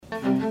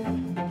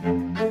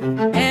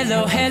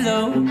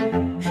hello,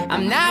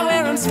 I'm not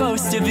where I'm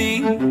supposed to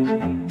be.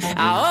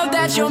 I hope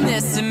that you're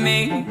missing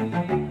me,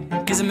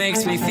 'cause it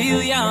makes me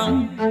feel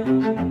young.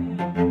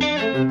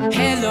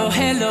 Hello,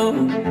 hello,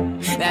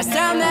 last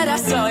time that I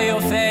saw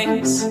your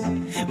face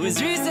was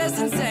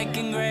recess in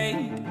second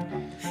grade.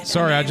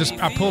 Sorry,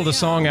 I pulled a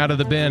song out of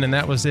the bin and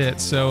that was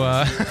it. So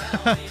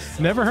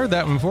never heard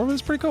that one before, but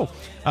it's pretty cool.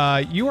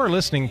 You are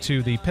listening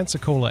to the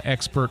Pensacola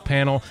Expert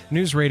Panel,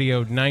 News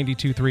Radio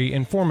 92.3,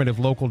 informative,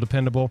 local,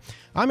 dependable.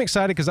 I'm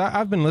excited because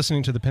I've been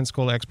listening to the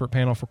Pensacola Expert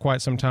Panel for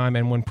quite some time,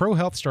 and when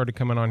ProHealth started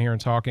coming on here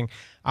and talking,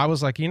 I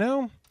was like,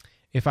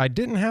 if I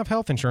didn't have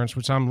health insurance,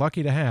 which I'm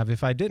lucky to have,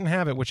 if I didn't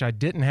have it, which I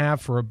didn't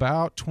have for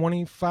about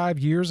 25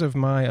 years of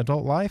my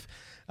adult life,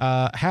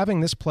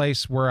 having this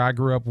place where I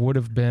grew up would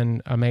have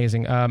been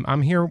amazing.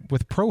 I'm here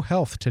with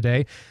ProHealth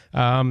today.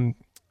 Let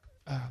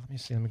me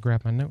see. Let me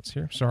grab my notes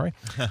here. Sorry.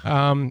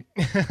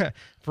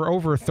 For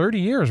over 30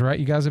 years, right?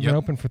 You guys have been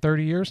open for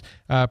 30 years.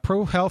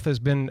 ProHealth has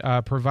been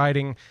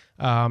providing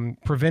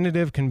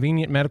preventative,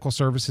 convenient medical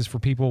services for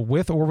people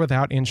with or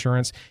without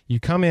insurance. You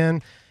come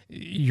in,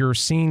 you're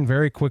seen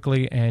very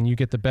quickly, and you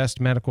get the best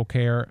medical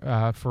care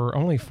for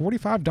only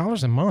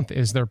 $45 a month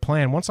is their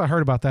plan. Once I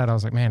heard about that, I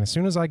was like, man, as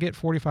soon as I get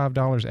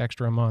 $45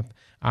 extra a month,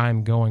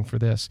 I'm going for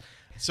this.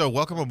 So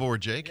welcome aboard,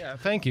 Jake. Yeah,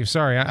 thank you.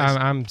 Sorry,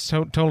 I'm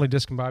totally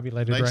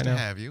discombobulated right now. Nice to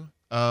have you.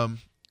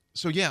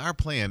 So yeah, our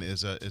plan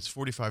is it's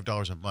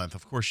 $45 a month.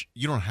 Of course,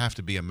 you don't have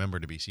to be a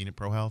member to be seen at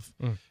ProHealth.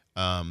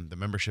 The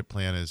membership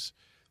plan is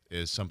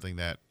something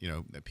that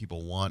that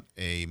people want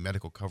a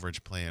medical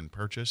coverage plan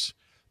purchase.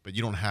 But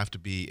you don't have to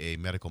be a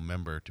medical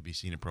member to be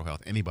seen at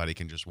ProHealth. Anybody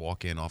can just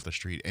walk in off the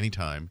street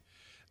anytime.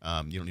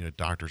 You don't need a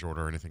doctor's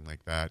order or anything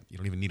like that. You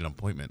don't even need an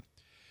appointment.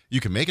 You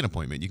can make an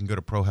appointment. You can go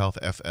to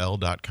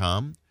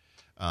ProHealthFL.com,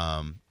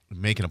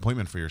 make an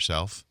appointment for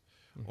yourself,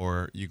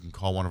 or you can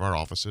call one of our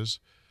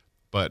offices.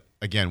 But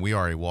again, we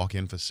are a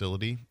walk-in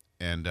facility,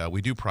 and we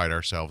do pride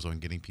ourselves on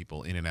getting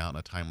people in and out in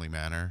a timely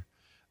manner.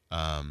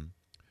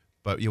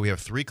 But we have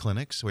 3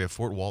 clinics. So we have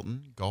Fort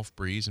Walton, Gulf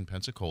Breeze, and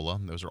Pensacola.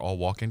 Those are all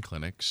walk-in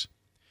clinics.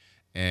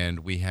 And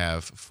we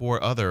have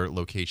 4 other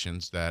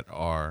locations that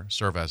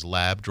serve as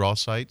lab draw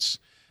sites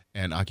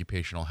and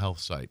occupational health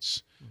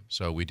sites.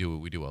 So we do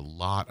a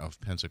lot of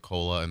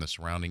Pensacola and the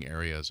surrounding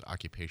areas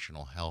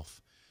occupational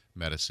health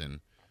medicine.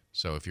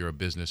 So if you're a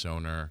business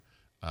owner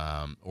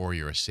or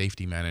you're a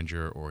safety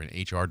manager or an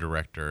HR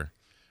director,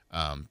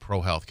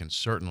 ProHealth can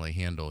certainly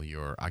handle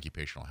your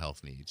occupational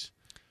health needs.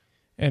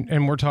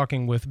 And we're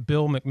talking with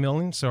Bill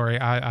McMillan. Sorry,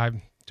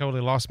 I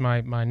totally lost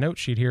my note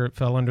sheet here. It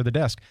fell under the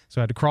desk.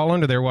 So I had to crawl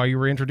under there while you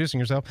were introducing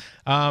yourself.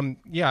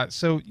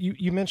 So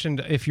you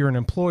mentioned if you're an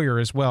employer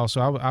as well.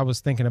 So I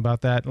was thinking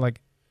about that. Like,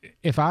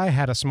 if I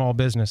had a small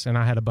business and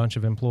I had a bunch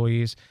of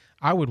employees,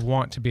 I would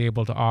want to be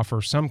able to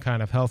offer some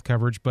kind of health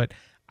coverage, but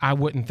I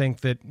wouldn't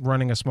think that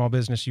running a small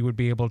business, you would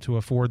be able to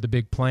afford the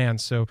big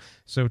plans. So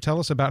tell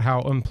us about how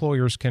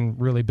employers can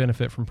really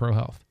benefit from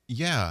ProHealth.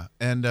 Yeah,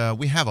 and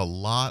we have a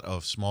lot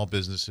of small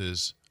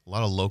businesses, a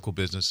lot of local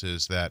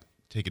businesses that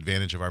take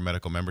advantage of our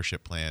medical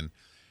membership plan.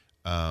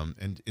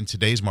 And in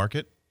today's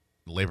market,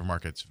 the labor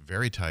market's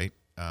very tight.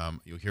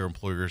 You'll hear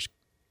employers,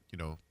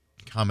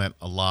 comment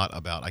a lot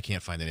about, I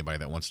can't find anybody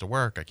that wants to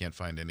work. I can't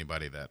find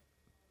anybody that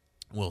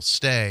will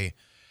stay.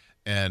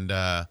 And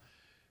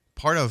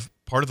part of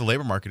the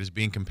labor market is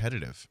being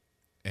competitive,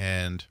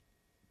 and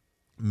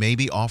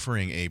maybe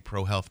offering a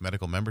ProHealth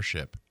medical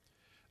membership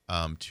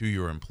to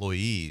your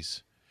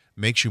employees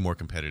makes you more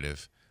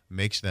competitive,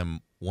 makes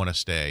them want to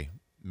stay,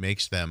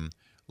 makes them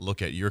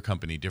look at your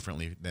company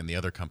differently than the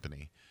other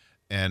company.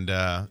 And,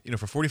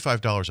 for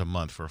 $45 a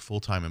month for a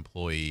full-time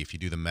employee, if you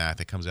do the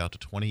math, it comes out to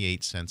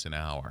 28 cents an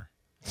hour.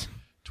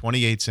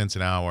 28 cents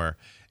an hour.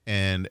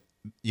 And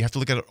you have to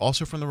look at it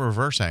also from the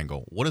reverse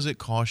angle. What does it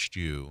cost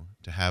you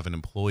to have an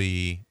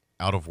employee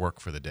out of work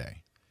for the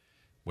day?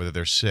 Whether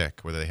they're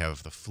sick, whether they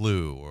have the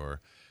flu,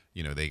 or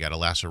they got a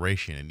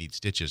laceration and need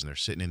stitches and they're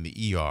sitting in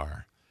the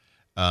ER.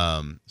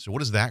 So what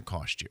does that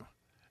cost you?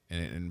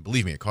 And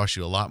believe me, it costs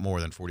you a lot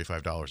more than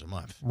 $45 a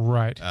month.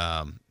 Right.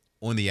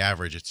 On the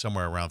average, it's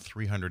somewhere around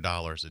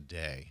 $300 a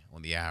day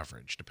on the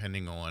average,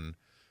 depending on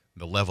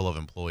the level of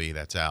employee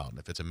that's out.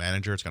 If it's a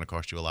manager, it's going to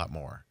cost you a lot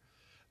more.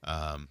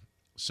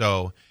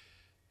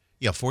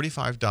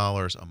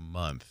 $45 a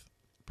month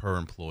per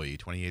employee,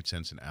 28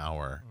 cents an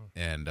hour.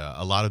 And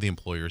a lot of the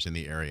employers in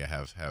the area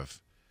have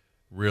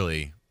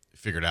really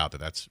figured out that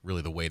that's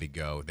really the way to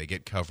go. They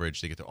get coverage.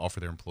 They get to offer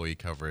their employee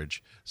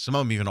coverage. Some of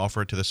them even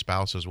offer it to the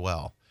spouse as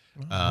well.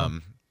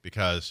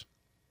 Because,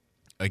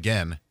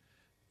 again,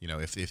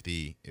 if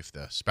the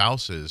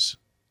spouse is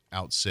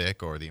out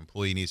sick or the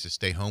employee needs to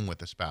stay home with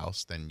the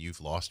spouse, then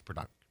you've lost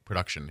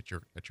production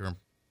at your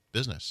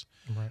business.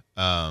 Right.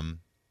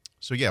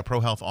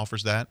 ProHealth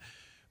offers that.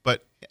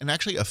 And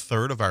actually a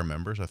third of our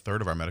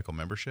medical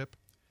membership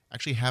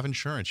actually have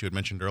insurance. You had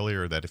mentioned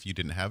earlier that if you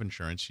didn't have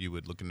insurance, you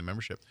would look into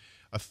membership.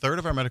 A third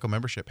of our medical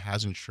membership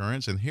has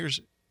insurance, and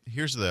here's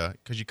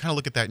because you kind of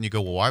look at that and you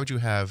go, well, why would you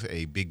have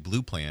a big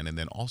blue plan and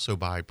then also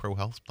buy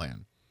ProHealth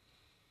plan?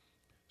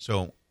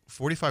 So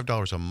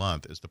 $45 a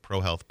month is the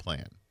ProHealth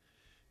plan,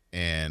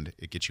 and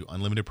it gets you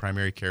unlimited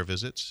primary care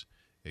visits.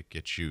 It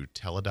gets you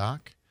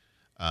teledoc.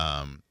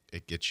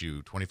 It gets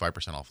you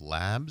 25% off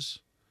labs,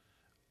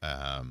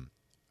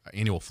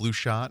 annual flu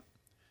shot,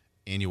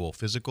 annual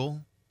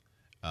physical,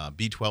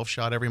 B12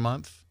 shot every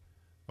month.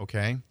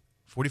 Okay,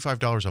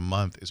 $45 a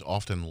month is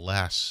often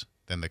less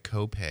than the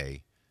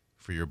copay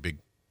for your big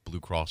Blue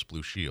Cross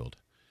Blue Shield.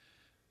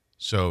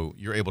 So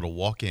you're able to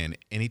walk in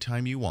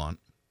anytime you want.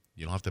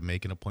 You don't have to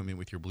make an appointment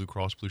with your Blue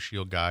Cross Blue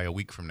Shield guy a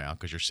week from now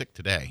because you're sick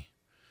today.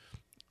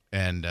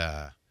 And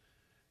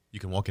you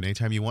can walk in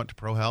anytime you want to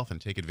ProHealth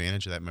and take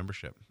advantage of that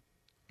membership.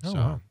 Oh,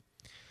 wow.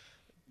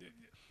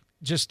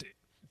 Just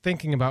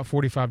thinking about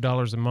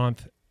 $45 a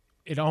month,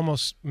 it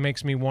almost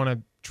makes me want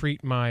to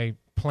treat my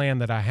plan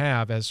that I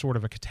have as sort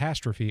of a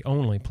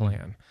catastrophe-only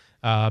plan.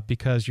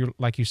 Because you're,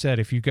 like you said,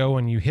 if you go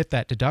and you hit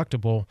that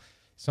deductible,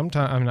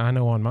 sometimes, I mean, I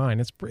know on mine,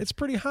 it's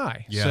pretty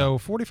high. Yeah. So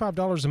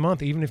 $45 a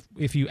month, even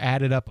if you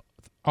add it up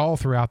all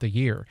throughout the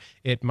year,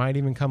 it might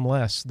even come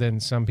less than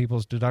some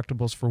people's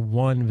deductibles for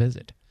one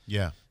visit.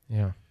 Yeah.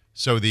 Yeah.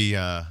 So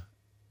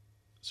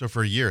so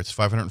for a year, it's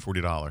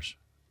 $540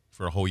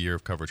 for a whole year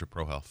of coverage with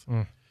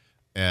ProHealth.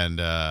 And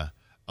a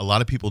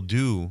lot of people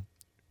do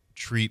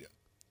treat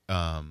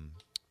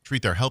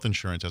their health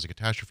insurance as a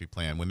catastrophe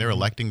plan. When they're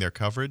electing their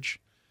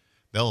coverage,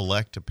 they'll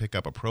elect to pick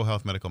up a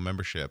ProHealth medical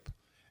membership,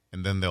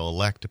 and then they'll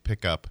elect to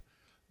pick up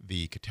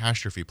the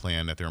catastrophe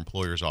plan that their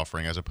employer is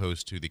offering as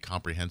opposed to the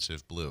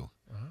comprehensive Blue.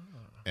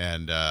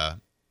 And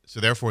so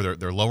therefore,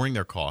 they're lowering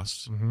their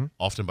costs,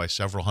 often by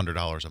several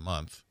 $100s a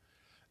month,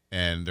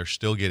 and they're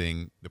still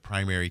getting the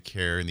primary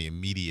care and the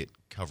immediate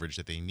coverage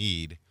that they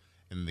need,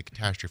 and the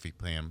catastrophe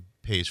plan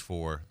pays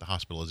for the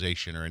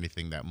hospitalization or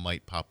anything that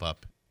might pop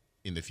up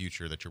in the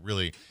future that you're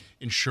really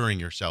insuring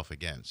yourself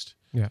against.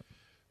 Yeah.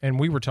 And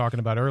we were talking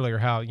about earlier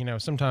how,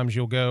 sometimes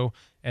you'll go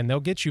and they'll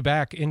get you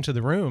back into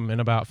the room in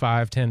about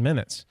 5-10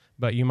 minutes,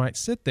 but you might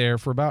sit there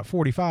for about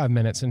 45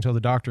 minutes until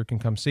the doctor can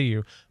come see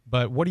you.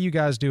 But what do you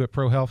guys do at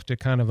ProHealth to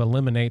kind of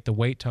eliminate the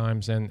wait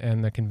times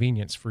and the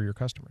convenience for your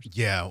customers?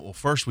 Yeah, well,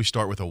 first we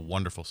start with a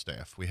wonderful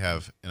staff. We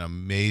have an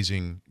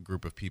amazing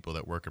group of people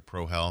that work at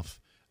ProHealth.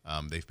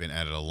 They've been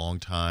at it a long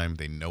time.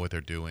 They know what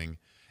they're doing,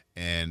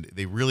 and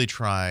they really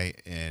try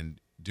and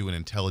do an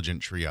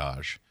intelligent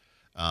triage.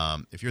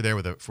 If you're there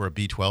for a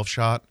B12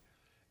 shot,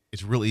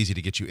 it's real easy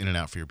to get you in and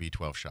out for your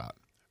B12 shot.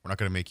 We're not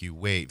going to make you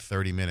wait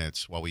 30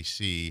 minutes while we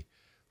see,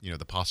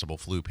 the possible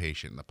flu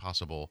patient, the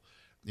possible,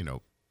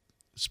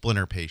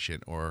 splinter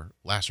patient or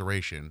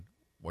laceration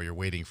while you're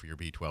waiting for your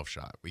B12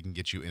 shot. We can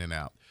get you in and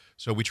out.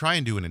 So we try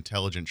and do an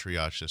intelligent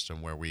triage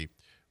system where we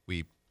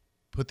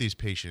put these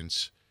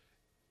patients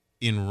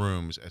in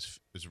rooms as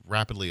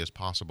rapidly as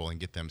possible and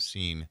get them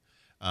seen.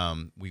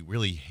 We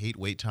really hate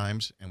wait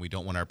times, and we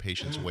don't want our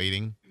patients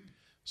waiting.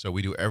 So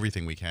we do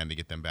everything we can to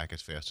get them back as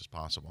fast as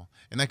possible.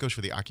 And that goes for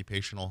the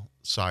occupational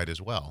side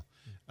as well.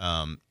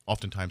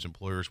 Oftentimes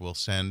employers will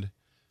send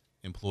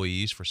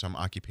employees for some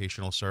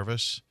occupational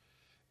service,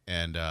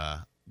 and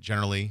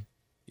generally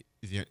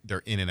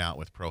they're in and out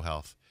with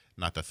ProHealth,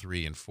 not the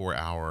 3 and 4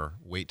 hour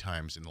wait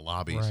times in the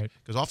lobbies. Right.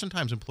 Because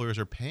oftentimes employers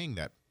are paying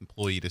that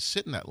employee to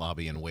sit in that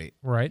lobby and wait.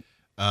 Right.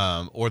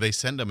 Or they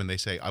send them and they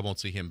say, I won't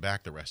see him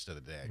back the rest of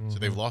the day. So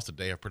they've lost a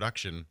day of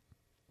production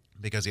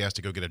because he has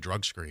to go get a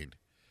drug screen.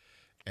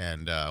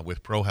 And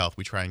with ProHealth,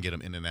 we try and get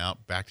them in and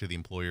out back to the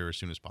employer as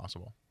soon as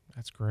possible.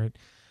 That's great.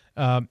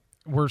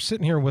 We're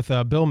sitting here with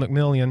Bill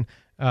McMillian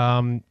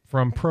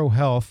from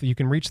ProHealth. You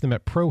can reach them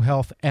at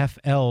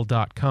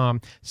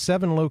prohealthfl.com.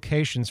 7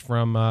 locations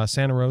from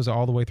Santa Rosa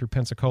all the way through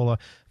Pensacola.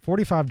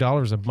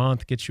 $45 a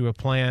month gets you a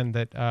plan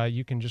that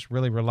you can just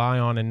really rely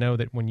on and know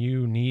that when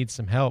you need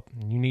some help,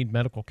 you need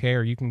medical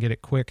care, you can get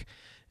it quick,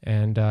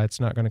 and it's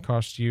not going to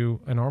cost you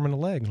an arm and a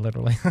leg,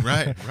 literally.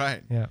 Right.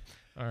 Yeah.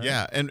 All right.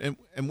 Yeah, and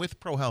with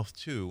ProHealth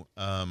too.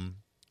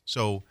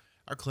 So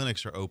our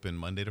clinics are open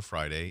Monday to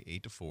Friday,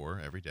 8 to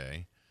 4 every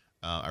day.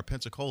 Our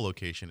Pensacola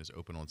location is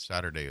open on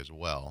Saturday as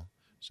well,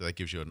 so that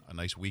gives you a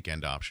nice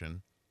weekend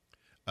option.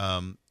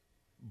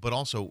 But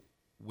also,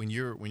 when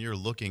you're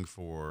looking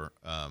for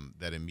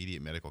that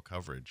immediate medical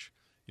coverage,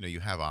 you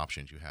have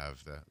options. You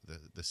have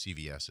the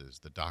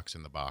CVSs, the Docs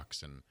in the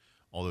Box, and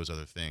all those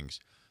other things.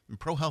 And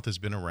ProHealth has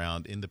been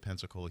around in the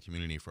Pensacola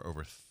community for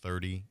over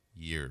 30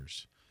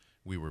 years.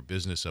 We were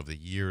Business of the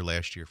Year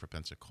last year for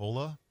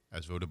Pensacola,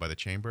 as voted by the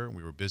Chamber.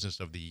 We were Business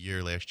of the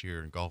Year last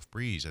year in Gulf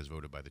Breeze, as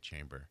voted by the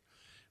Chamber.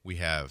 We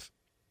have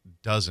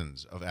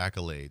dozens of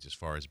accolades as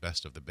far as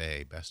Best of the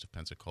Bay, Best of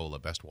Pensacola,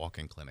 Best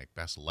Walk-in Clinic,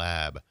 Best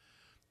Lab.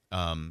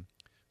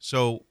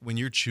 So when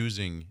you're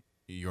choosing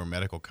your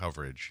medical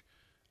coverage,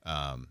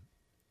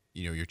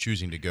 you're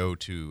choosing to go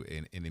to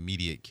an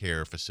immediate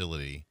care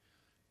facility,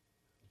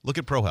 look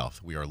at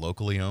ProHealth. We are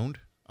locally owned.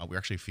 We're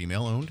actually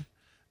female-owned.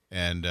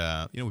 And,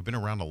 we've been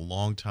around a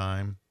long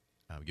time.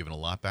 We've given a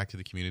lot back to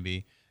the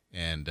community,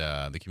 and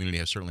the community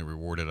has certainly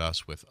rewarded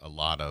us with a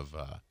lot of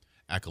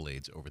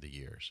accolades over the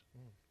years.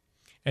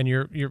 And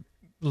you're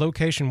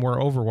location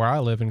where I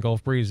live in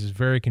Gulf Breeze is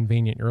very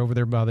convenient. You're over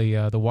there by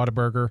the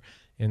Whataburger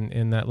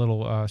in that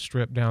little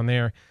strip down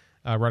there,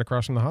 right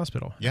across from the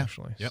hospital. Yeah.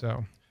 Actually. Yep.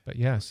 So, but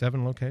yeah,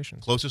 7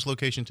 locations. Closest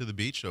location to the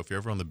beach. So if you're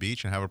ever on the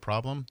beach and have a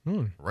problem,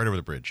 right over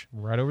the bridge.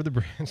 Right over the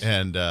bridge.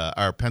 And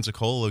our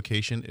Pensacola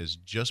location is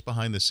just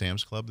behind the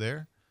Sam's Club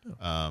there.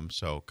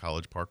 So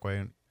College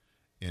Parkway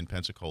in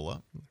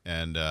Pensacola.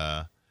 And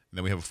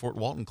then we have a Fort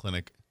Walton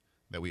clinic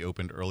that we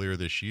opened earlier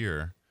this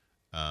year.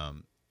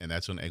 And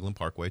that's on Eglin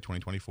Parkway,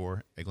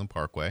 2024 Eglin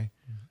Parkway.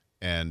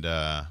 And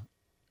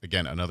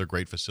again, another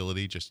great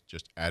facility,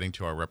 just adding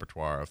to our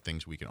repertoire of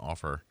things we can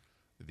offer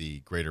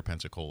the greater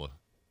Pensacola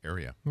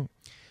area.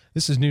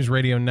 This is News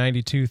Radio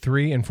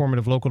 92.3,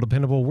 informative, local,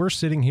 dependable. We're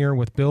sitting here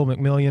with Bill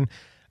McMillian,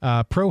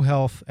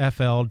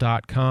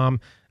 ProHealthFL.com,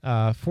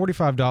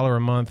 $45 a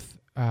month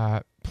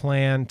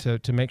plan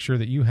to make sure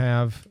that you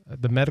have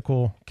the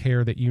medical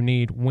care that you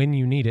need when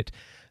you need it.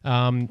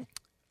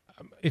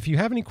 If you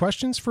have any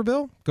questions for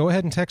Bill, go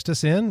ahead and text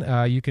us in.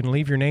 You can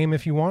leave your name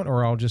if you want,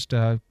 or I'll just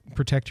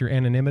protect your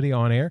anonymity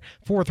on air.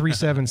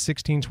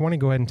 437-1620.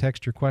 Go ahead and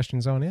text your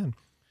questions on in.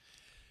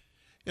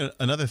 You know,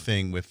 another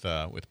thing with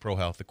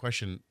ProHealth, the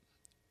question,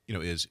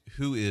 is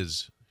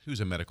who's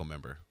a medical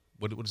member?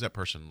 What does that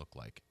person look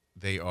like?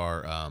 They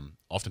are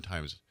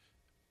oftentimes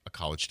a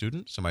college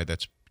student, somebody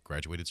that's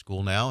graduated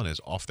school now and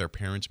is off their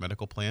parents'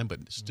 medical plan,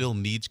 but still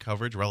needs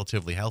coverage,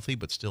 relatively healthy,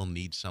 but still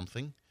needs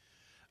something.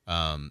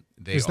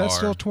 Is that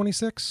still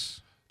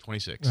 26?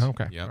 26. Oh,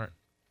 okay. Yeah. All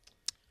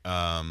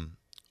right.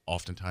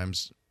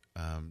 Oftentimes,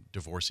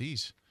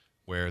 divorcees,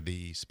 where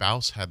the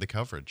spouse had the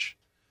coverage,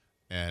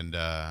 and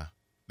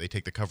they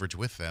take the coverage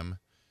with them.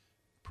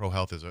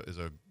 ProHealth is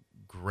a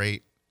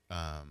great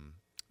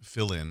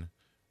fill-in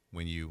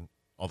when you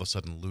all of a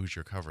sudden lose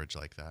your coverage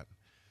like that.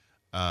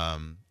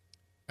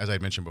 As I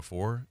mentioned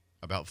before,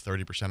 about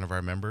 30% of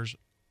our members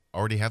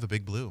already have a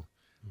Big Blue,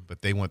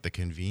 but they want the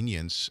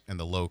convenience and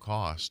the low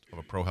cost of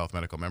a ProHealth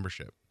medical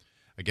membership.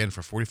 Again,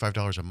 for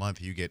 $45 a month,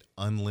 you get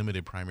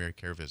unlimited primary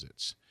care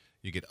visits.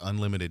 You get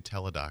unlimited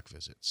teledoc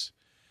visits.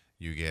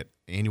 You get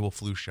annual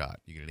flu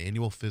shot. You get an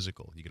annual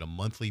physical. You get a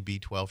monthly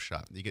B12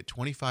 shot. You get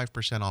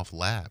 25% off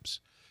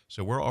labs.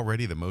 So we're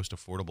already the most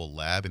affordable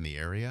lab in the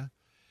area,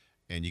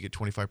 and you get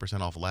 25%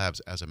 off labs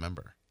as a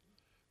member.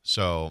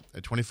 So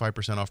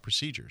 25% off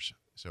procedures.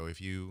 So if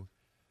you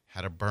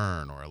had a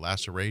burn or a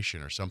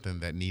laceration or something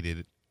that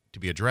needed to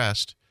be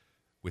addressed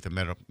with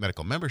a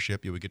medical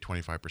membership, you would get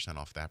 25%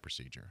 off that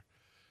procedure.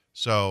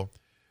 So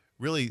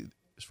really,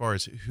 as far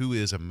as who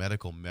is a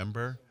medical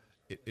member,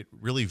 it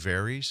really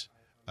varies,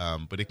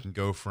 but it can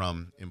go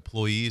from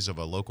employees of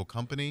a local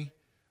company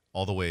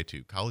all the way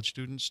to college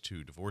students,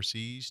 to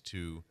divorcees,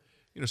 to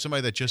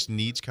somebody that just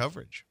needs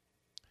coverage.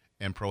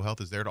 And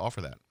ProHealth is there to offer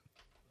that.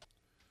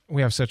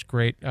 We have such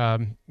great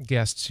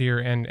guests here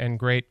and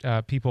great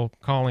people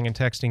calling and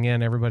texting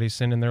in. Everybody's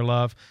sending their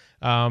love.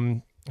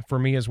 For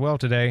me as well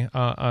today.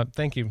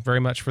 Thank you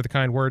very much for the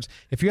kind words.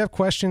 If you have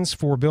questions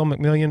for Bill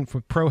McMillian for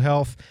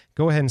ProHealth,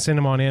 go ahead and send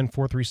them on in,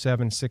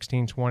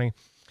 437-1620.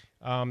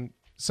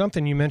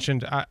 Something you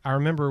mentioned, I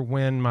remember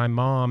when my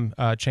mom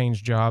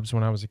changed jobs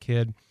when I was a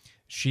kid,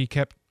 she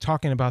kept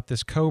talking about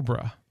this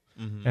cobra.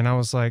 Mm-hmm. And I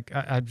was like,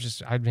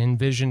 I've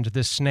envisioned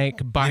this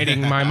snake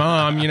biting my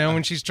mom,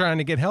 when she's trying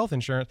to get health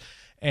insurance.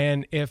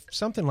 And if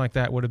something like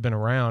that would have been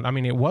around, I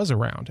mean, it was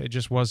around. It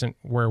just wasn't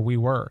where we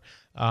were.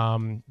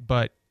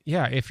 But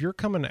yeah, if you're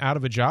coming out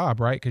of a job,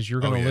 right, because you're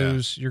going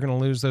to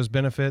lose those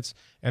benefits,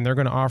 and they're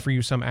going to offer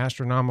you some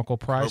astronomical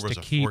price to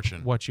keep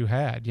what you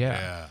had.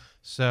 Yeah.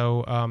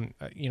 So,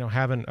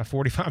 having a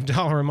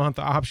 $45 a month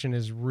option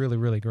is really,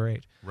 really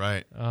great.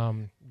 Right.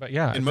 But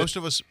yeah, and most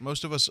of us,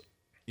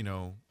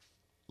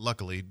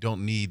 luckily,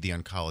 don't need the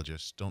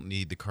oncologist, don't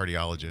need the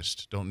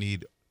cardiologist, don't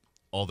need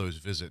all those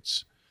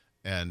visits,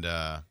 and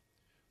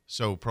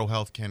so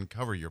ProHealth can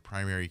cover your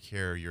primary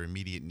care, your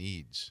immediate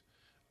needs,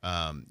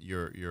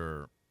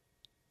 your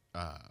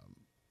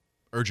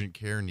urgent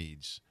care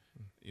needs.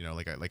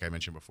 Like I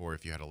mentioned before,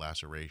 if you had a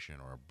laceration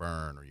or a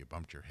burn, or you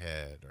bumped your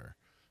head or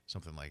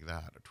something like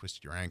that, or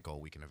twisted your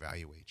ankle, we can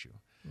evaluate you.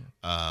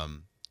 Yeah.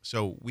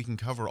 So we can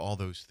cover all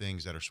those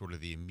things that are sort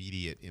of the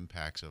immediate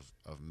impacts of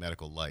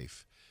medical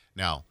life.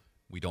 Now,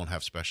 we don't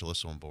have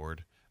specialists on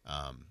board.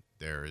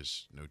 There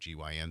is no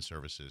GYN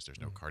services.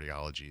 There's no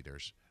cardiology.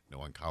 There's no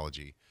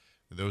oncology.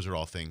 Those are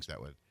all things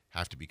that would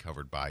have to be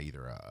covered by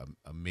either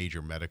a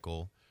major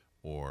medical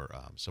or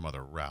some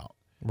other route.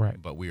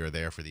 Right. But we are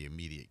there for the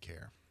immediate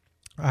care.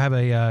 I have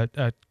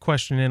a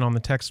question in on the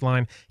text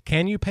line.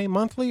 Can you pay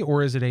monthly,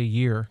 or is it a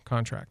year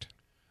contract?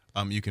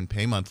 You can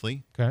pay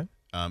monthly. Okay.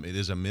 It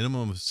is a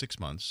minimum of 6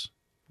 months.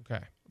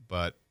 Okay.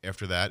 But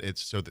after that,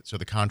 it's so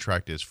the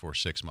contract is for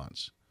 6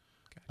 months.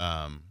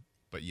 Okay.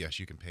 But yes,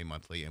 you can pay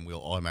monthly, and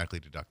we'll automatically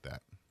deduct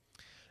that.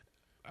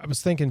 I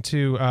was thinking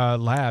too,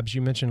 labs.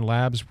 You mentioned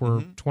labs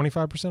were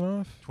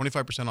 25% off?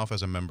 25% off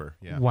as a member,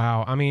 yeah.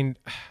 Wow. I mean,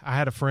 I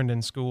had a friend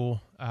in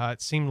school.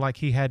 It seemed like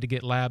he had to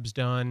get labs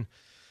done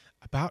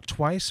about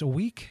twice a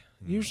week,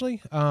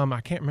 usually. I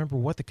can't remember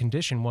what the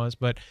condition was,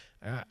 but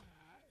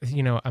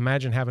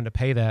imagine having to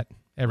pay that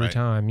every Right,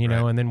 time, right.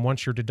 and then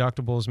once your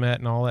deductible is met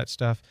and all that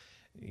stuff,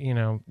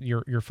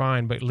 you're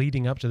fine. But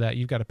leading up to that,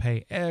 you've got to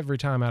pay every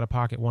time out of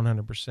pocket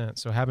 100%.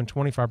 So having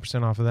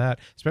 25% off of that,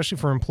 especially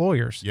for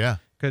employers. Yeah.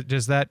 'Cause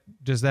does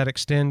that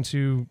extend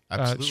to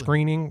Absolutely.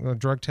 screening,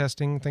 drug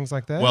testing, things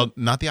like that? Well,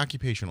 not the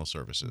occupational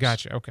services.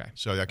 Gotcha. Okay.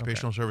 So the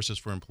occupational services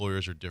for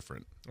employers are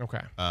different. Okay.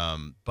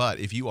 But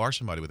if you are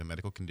somebody with a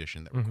medical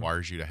condition that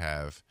requires you to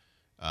have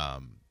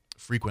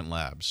frequent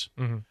labs,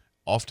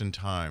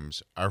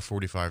 oftentimes our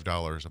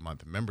 $45 a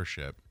month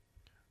membership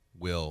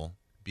will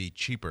be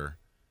cheaper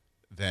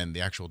than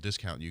the actual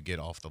discount you get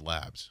off the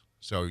labs.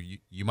 So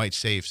you might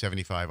save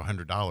 $75,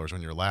 $100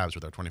 on your labs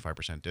with our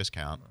 25%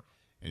 discount,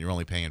 and you're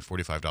only paying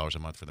 $45 a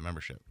month for the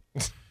membership.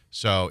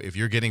 So if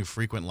you're getting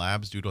frequent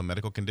labs due to a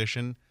medical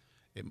condition,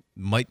 it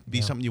might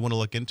be something you want to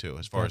look into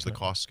as far as the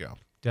costs go.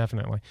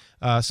 Definitely.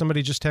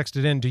 Somebody just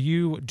texted in, do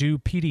you do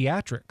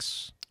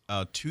pediatrics?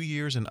 2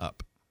 years and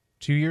up.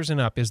 2 years and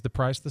up. Is the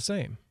price the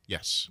same?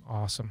 Yes.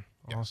 Awesome.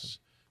 Yes. Awesome.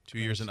 2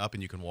 years and up,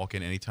 and you can walk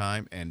in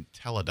anytime. And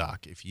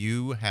Teladoc, if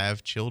you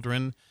have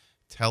children,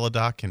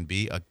 Teladoc can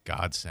be a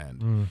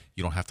godsend.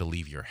 You don't have to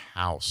leave your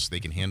house. They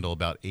can handle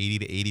about 80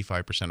 to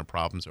 85% of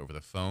problems over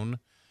the phone.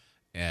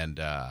 And,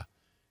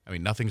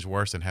 nothing's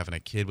worse than having a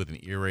kid with an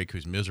earache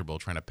who's miserable,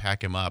 trying to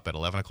pack him up at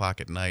 11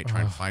 o'clock at night,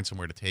 trying to find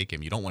somewhere to take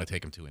him. You don't want to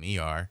take him to an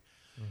ER.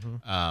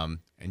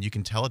 And you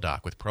can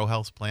Teladoc with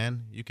ProHealth's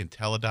plan. You can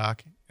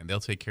Teladoc, and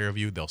they'll take care of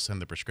you. They'll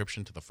send the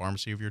prescription to the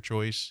pharmacy of your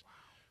choice.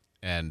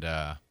 And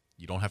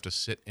you don't have to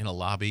sit in a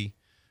lobby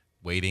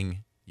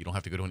waiting. You don't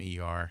have to go to an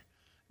ER.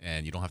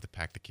 And you don't have to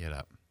pack the kid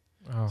up.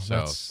 Oh,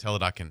 so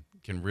Teladoc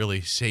can really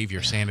save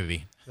your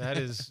sanity. That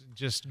is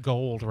just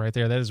gold right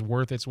there. That is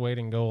worth its weight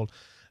in gold.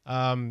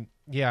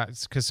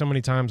 It's because so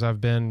many times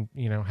I've been,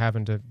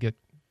 having to get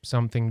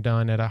something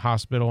done at a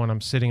hospital, and I'm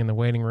sitting in the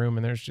waiting room,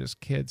 and there's just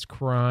kids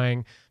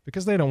crying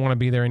because they don't want to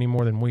be there any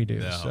more than we do.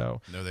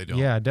 No, they don't.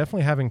 Yeah,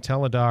 definitely having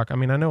Teladoc.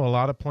 I know a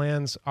lot of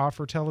plans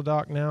offer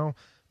Teladoc now,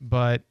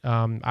 but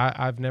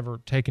I've never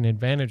taken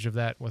advantage of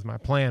that with my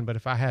plan. But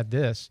if I had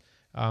this,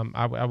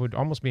 I would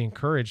almost be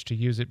encouraged to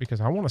use it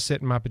because I want to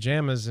sit in my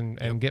pajamas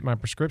and get my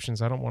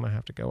prescriptions. I don't want to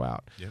have to go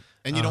out. Yep.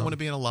 And you don't want to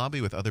be in a lobby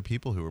with other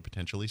people who are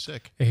potentially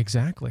sick.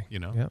 Exactly.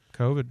 Yep.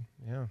 COVID.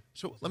 Yeah.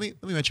 So let me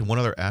mention one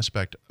other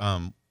aspect.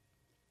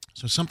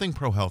 So something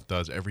ProHealth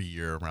does every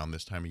year around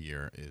this time of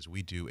year is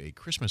we do a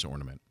Christmas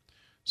ornament.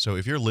 So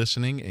if you're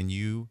listening and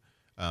you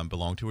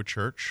belong to a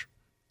church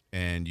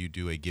and you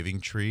do a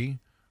giving tree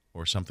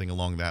or something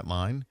along that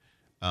line,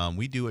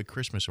 we do a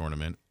Christmas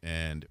ornament,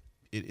 and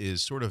it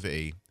is sort of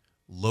a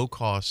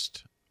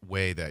low-cost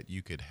way that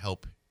you could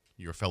help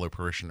your fellow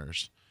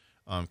parishioners,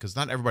 because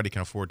not everybody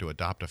can afford to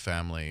adopt a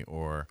family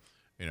or,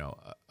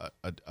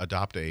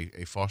 adopt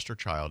a foster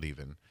child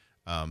even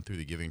through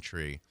the Giving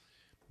Tree.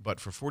 But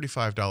for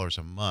 $45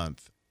 a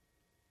month,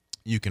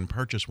 you can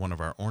purchase one of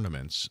our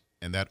ornaments,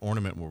 and that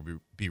ornament will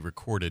be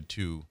recorded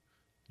to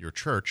your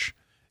church.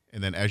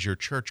 And then as your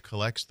church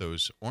collects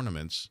those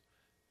ornaments,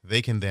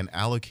 they can then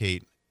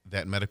allocate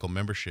that medical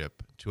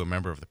membership to a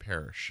member of the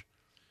parish.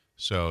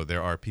 So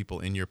there are people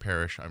in your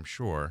parish, I'm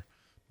sure,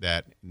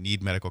 that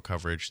need medical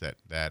coverage,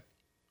 that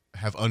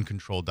have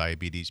uncontrolled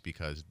diabetes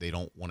because they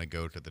don't want to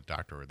go to the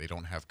doctor, or they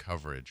don't have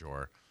coverage,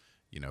 or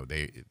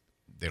they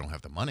don't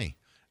have the money.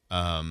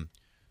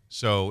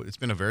 So it's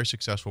been a very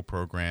successful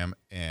program,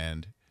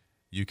 and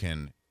you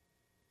can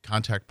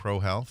contact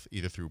ProHealth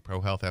either through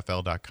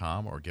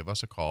prohealthfl.com or give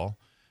us a call,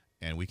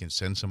 and we can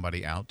send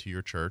somebody out to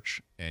your church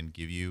and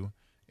give you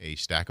a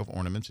stack of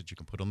ornaments that you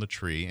can put on the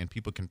tree, and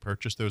people can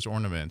purchase those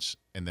ornaments,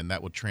 and then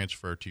that will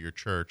transfer to your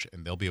church,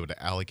 and they'll be able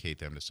to allocate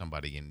them to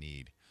somebody in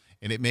need.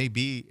 And it may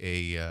be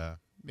a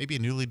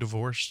newly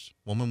divorced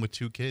woman with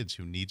 2 kids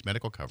who needs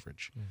medical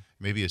coverage.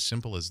 Maybe as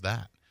simple as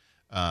that.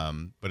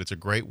 But it's a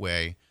great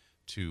way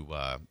to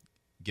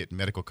get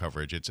medical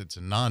coverage. It's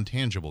a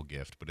non-tangible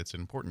gift, but it's an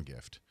important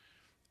gift.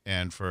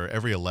 And for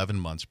every 11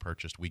 months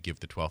purchased, we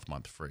give the 12th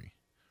month free.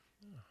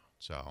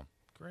 So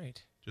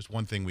great. Just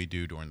one thing we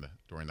do during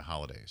the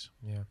holidays.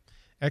 Yeah.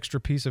 Extra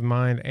peace of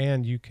mind,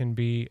 and you can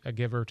be a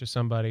giver to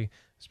somebody,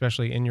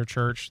 especially in your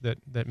church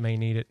that may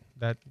need it.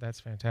 That's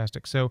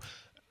fantastic. So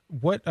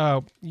what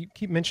you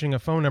keep mentioning a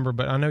phone number,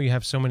 but I know you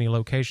have so many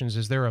locations.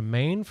 Is there a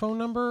main phone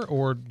number,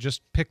 or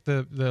just pick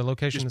the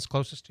location that's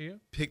closest to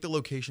you? Pick the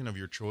location of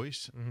your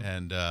choice,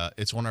 and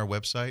it's on our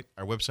website.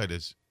 Our website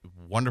is a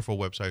wonderful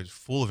website. It's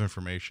full of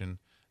information,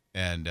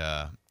 and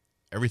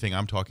everything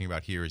I'm talking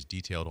about here is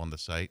detailed on the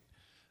site.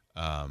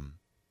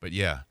 But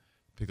yeah,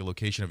 pick the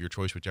location of your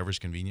choice, whichever is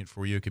convenient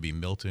for you. It could be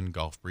Milton,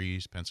 Gulf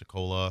Breeze,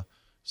 Pensacola,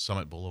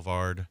 Summit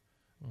Boulevard,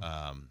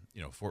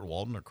 Fort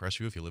Walton or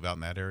Crestview if you live out in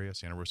that area,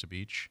 Santa Rosa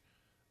Beach.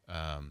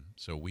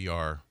 So we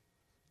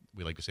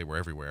like to say we're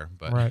everywhere,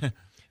 but right.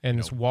 And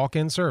it's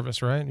walk-in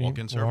service, right?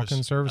 Walk-in service.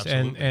 Walk-in service,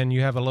 and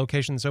you have a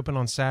location that's open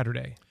on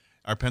Saturday.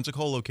 Our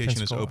Pensacola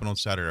location is open on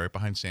Saturday, right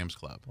behind Sam's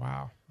Club.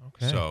 Wow.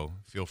 Okay. So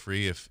feel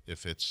free if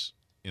it's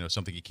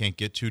something you can't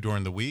get to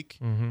during the week,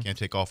 can't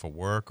take off of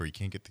work, or you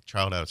can't get the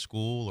child out of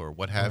school or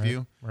what have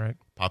you, right.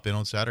 pop in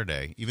on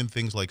Saturday. Even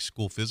things like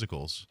school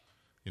physicals.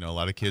 A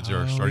lot of kids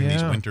are starting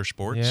these winter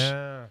sports.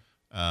 Yeah.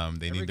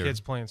 Every kid's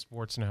playing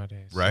sports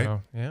nowadays. Right.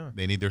 So, yeah.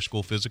 They need their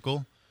school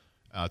physical.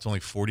 It's only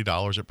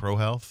 $40 at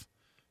ProHealth.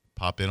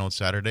 Pop in on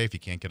Saturday if you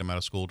can't get them out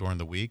of school during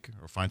the week,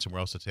 or find somewhere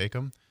else to take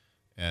them.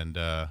 And,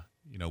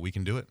 we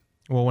can do it.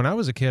 Well, when I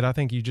was a kid, I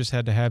think you just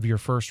had to have your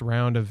first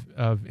round of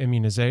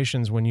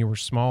immunizations when you were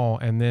small,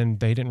 and then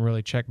they didn't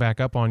really check back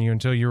up on you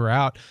until you were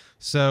out.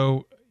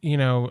 So,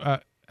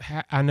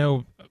 I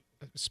know,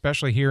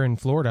 especially here in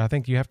Florida, I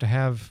think you have to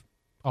have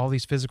all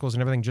these physicals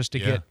and everything just to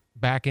get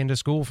back into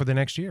school for the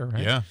next year,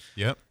 right? Yeah,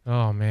 yep.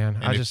 Oh, man.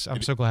 I'm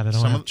so glad I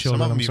don't have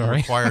children. Some of them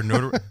I'm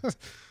sorry.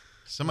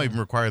 Some even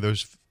require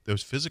those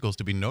physicals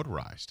to be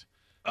notarized.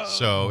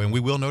 So, and we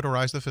will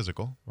notarize the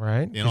physical,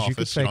 right? In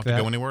office. You don't have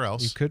to go anywhere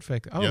else. You could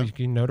fake. Oh, you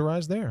can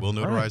notarize there. We'll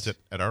notarize it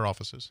at our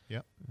offices.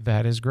 Yeah,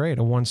 that is great.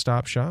 A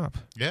one-stop shop.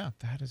 Yeah,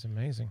 that is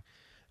amazing.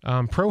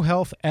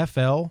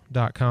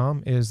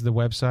 ProHealthFL.com is the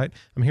website.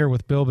 I'm here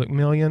with Bill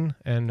McMillian,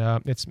 and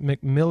it's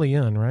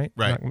McMillian, right?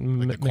 Right.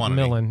 Like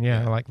McMillan,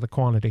 yeah, like the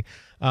quantity.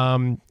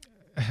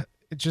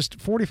 Just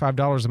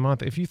 $45 a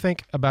month. If you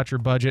think about your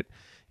budget,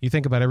 you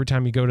think about every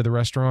time you go to the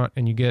restaurant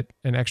and you get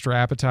an extra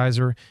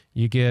appetizer,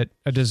 you get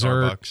a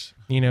dessert.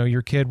 Starbucks.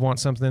 Your kid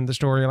wants something in the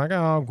store. You're like,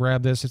 oh, I'll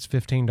grab this. It's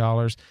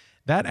 $15.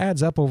 That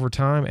adds up over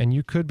time, and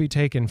you could be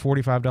taking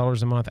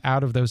 $45 a month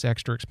out of those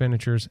extra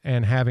expenditures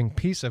and having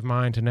peace of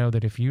mind to know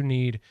that if you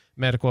need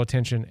medical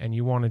attention and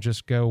you want to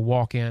just go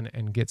walk in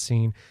and get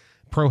seen,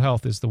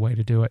 ProHealth is the way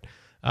to do it.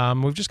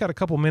 We've just got a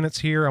couple minutes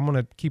here. I'm going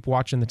to keep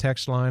watching the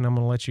text line. I'm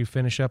going to let you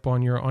finish up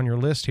on your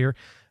list here,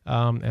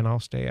 and I'll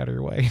stay out of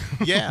your way.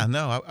 Yeah,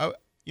 no,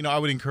 I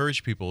would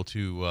encourage people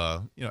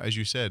to, as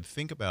you said,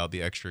 think about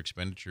the extra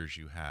expenditures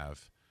you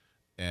have,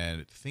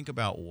 and think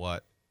about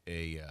what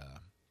a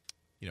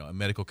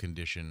medical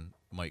condition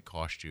might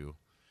cost you,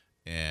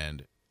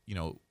 and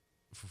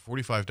for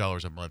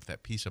 $45 a month,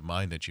 that peace of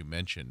mind that you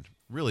mentioned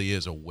really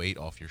is a weight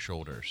off your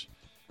shoulders.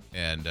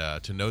 And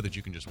to know that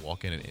you can just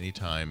walk in at any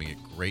time and get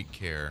great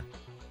care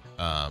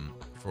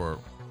for a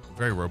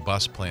very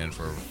robust plan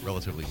for a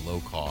relatively low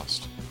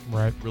cost,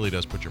 right, really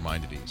does put your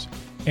mind at ease.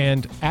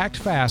 And act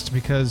fast,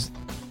 because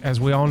as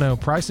we all know,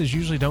 prices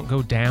usually don't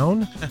go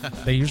down.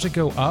 They usually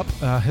go up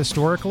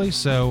historically.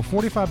 So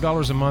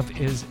 $45 a month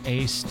is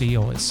a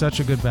steal. It's such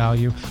a good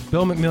value.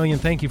 Bill McMillian,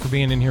 thank you for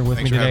being in here with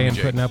me today and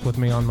putting up with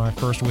me on my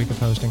first week of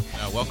hosting.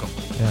 Welcome.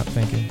 Yeah,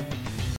 thank you.